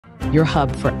your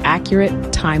hub for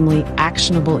accurate, timely,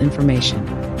 actionable information.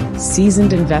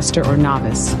 Seasoned investor or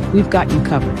novice, we've got you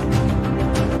covered.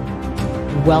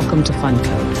 Welcome to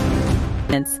Fundcode.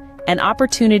 And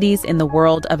opportunities in the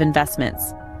world of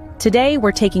investments. Today,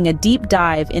 we're taking a deep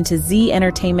dive into Z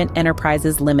Entertainment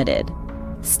Enterprises Limited.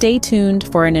 Stay tuned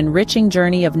for an enriching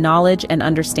journey of knowledge and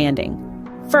understanding.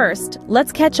 First,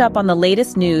 let's catch up on the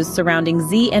latest news surrounding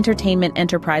Z Entertainment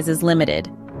Enterprises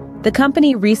Limited. The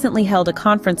company recently held a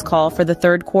conference call for the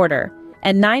third quarter,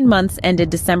 and 9 months ended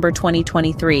December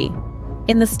 2023.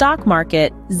 In the stock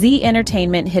market, Z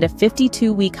Entertainment hit a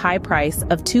 52-week high price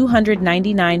of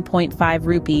 299.5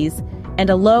 rupees and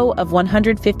a low of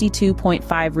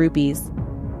 152.5 rupees.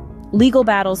 Legal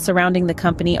battles surrounding the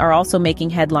company are also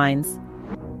making headlines.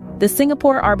 The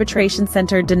Singapore Arbitration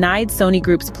Center denied Sony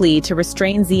Group's plea to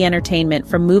restrain Z Entertainment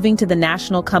from moving to the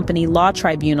National Company Law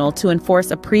Tribunal to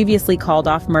enforce a previously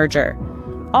called-off merger.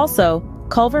 Also,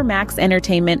 Culver Max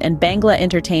Entertainment and Bangla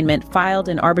Entertainment filed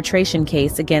an arbitration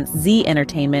case against Z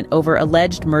Entertainment over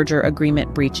alleged merger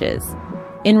agreement breaches.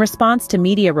 In response to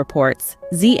media reports,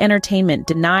 Z Entertainment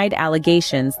denied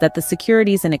allegations that the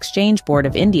Securities and Exchange Board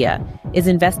of India is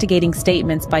investigating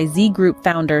statements by Z Group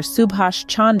founder Subhash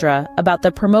Chandra about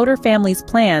the promoter family's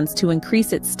plans to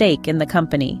increase its stake in the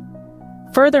company.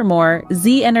 Furthermore,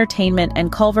 Z Entertainment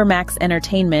and Culver Max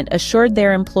Entertainment assured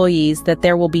their employees that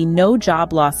there will be no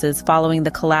job losses following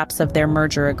the collapse of their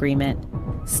merger agreement.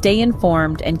 Stay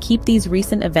informed and keep these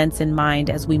recent events in mind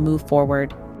as we move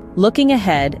forward. Looking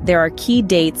ahead, there are key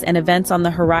dates and events on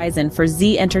the horizon for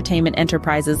Z Entertainment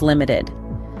Enterprises Limited.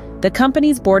 The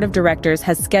company's board of directors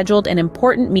has scheduled an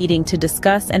important meeting to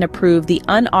discuss and approve the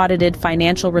unaudited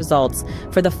financial results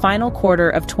for the final quarter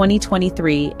of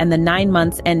 2023 and the 9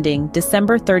 months ending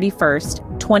December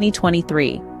 31st,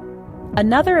 2023.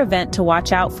 Another event to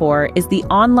watch out for is the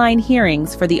online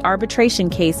hearings for the arbitration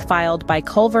case filed by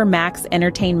Culver Max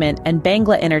Entertainment and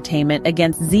Bangla Entertainment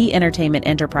against Z Entertainment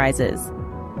Enterprises.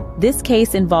 This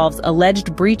case involves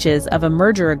alleged breaches of a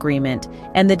merger agreement,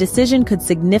 and the decision could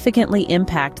significantly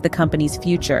impact the company's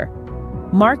future.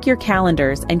 Mark your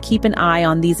calendars and keep an eye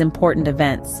on these important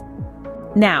events.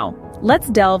 Now, let's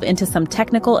delve into some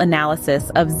technical analysis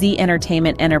of Z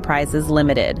Entertainment Enterprises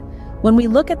Limited. When we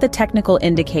look at the technical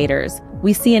indicators,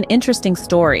 we see an interesting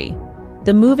story.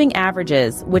 The moving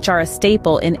averages, which are a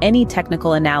staple in any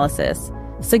technical analysis,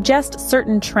 suggest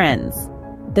certain trends.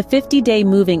 The 50-day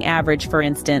moving average, for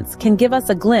instance, can give us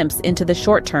a glimpse into the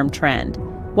short-term trend,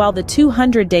 while the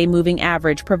 200-day moving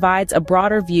average provides a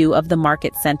broader view of the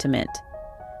market sentiment.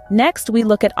 Next, we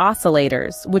look at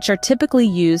oscillators, which are typically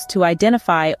used to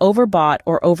identify overbought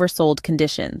or oversold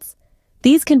conditions.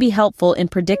 These can be helpful in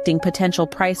predicting potential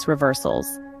price reversals.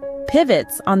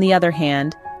 Pivots, on the other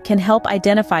hand, can help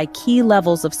identify key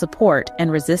levels of support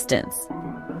and resistance.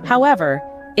 However,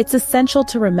 it's essential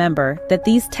to remember that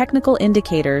these technical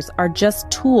indicators are just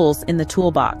tools in the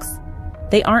toolbox.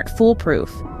 They aren't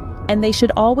foolproof, and they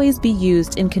should always be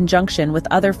used in conjunction with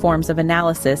other forms of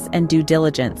analysis and due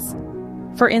diligence.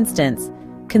 For instance,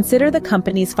 consider the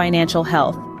company's financial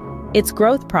health, its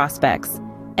growth prospects,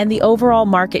 and the overall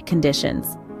market conditions.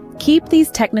 Keep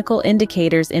these technical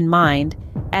indicators in mind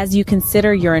as you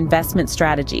consider your investment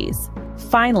strategies.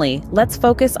 Finally, let's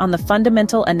focus on the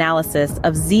fundamental analysis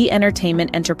of Z Entertainment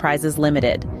Enterprises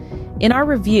Limited. In our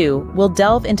review, we'll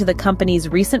delve into the company's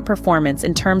recent performance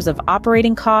in terms of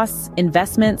operating costs,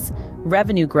 investments,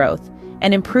 revenue growth,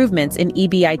 and improvements in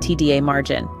EBITDA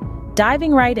margin.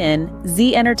 Diving right in,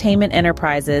 Z Entertainment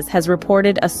Enterprises has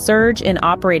reported a surge in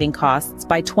operating costs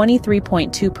by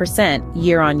 23.2%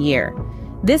 year-on-year.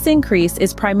 This increase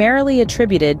is primarily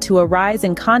attributed to a rise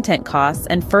in content costs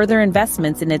and further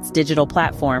investments in its digital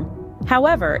platform.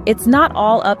 However, it's not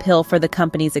all uphill for the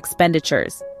company's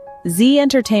expenditures. Z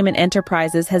Entertainment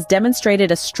Enterprises has demonstrated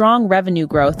a strong revenue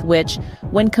growth which,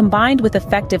 when combined with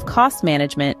effective cost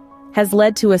management, has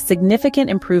led to a significant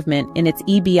improvement in its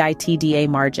EBITDA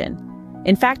margin.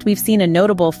 In fact, we've seen a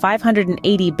notable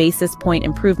 580 basis point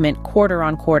improvement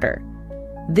quarter-on-quarter.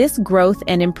 This growth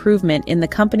and improvement in the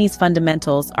company's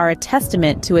fundamentals are a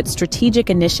testament to its strategic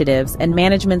initiatives and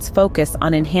management's focus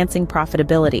on enhancing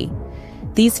profitability.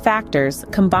 These factors,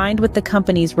 combined with the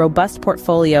company's robust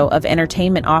portfolio of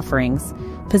entertainment offerings,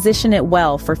 position it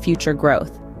well for future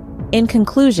growth. In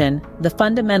conclusion, the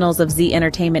fundamentals of Z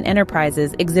Entertainment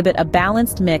Enterprises exhibit a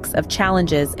balanced mix of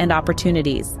challenges and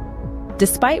opportunities.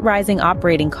 Despite rising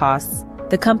operating costs,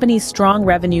 the company's strong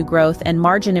revenue growth and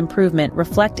margin improvement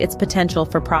reflect its potential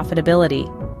for profitability.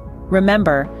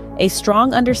 Remember, a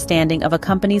strong understanding of a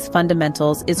company's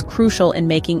fundamentals is crucial in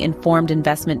making informed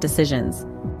investment decisions.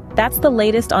 That's the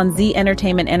latest on Z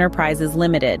Entertainment Enterprises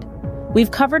Limited.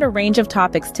 We've covered a range of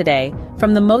topics today,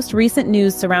 from the most recent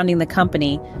news surrounding the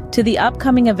company to the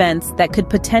upcoming events that could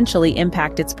potentially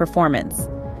impact its performance.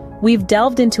 We've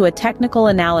delved into a technical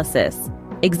analysis,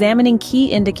 examining key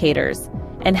indicators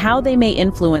and how they may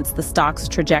influence the stock's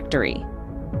trajectory.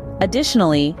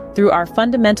 Additionally, through our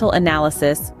fundamental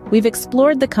analysis, we've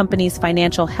explored the company's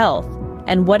financial health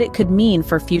and what it could mean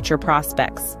for future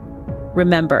prospects.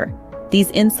 Remember,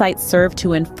 these insights serve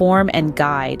to inform and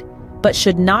guide, but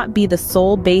should not be the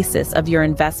sole basis of your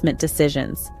investment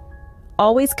decisions.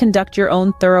 Always conduct your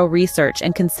own thorough research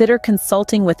and consider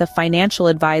consulting with a financial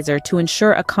advisor to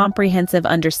ensure a comprehensive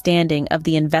understanding of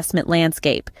the investment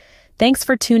landscape. Thanks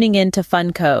for tuning in to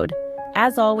Fundcode.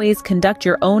 As always, conduct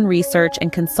your own research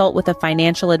and consult with a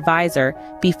financial advisor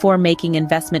before making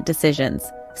investment decisions.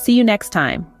 See you next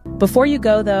time. Before you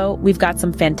go, though, we've got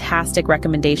some fantastic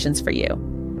recommendations for you.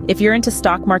 If you're into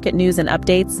stock market news and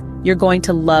updates, you're going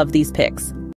to love these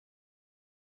picks.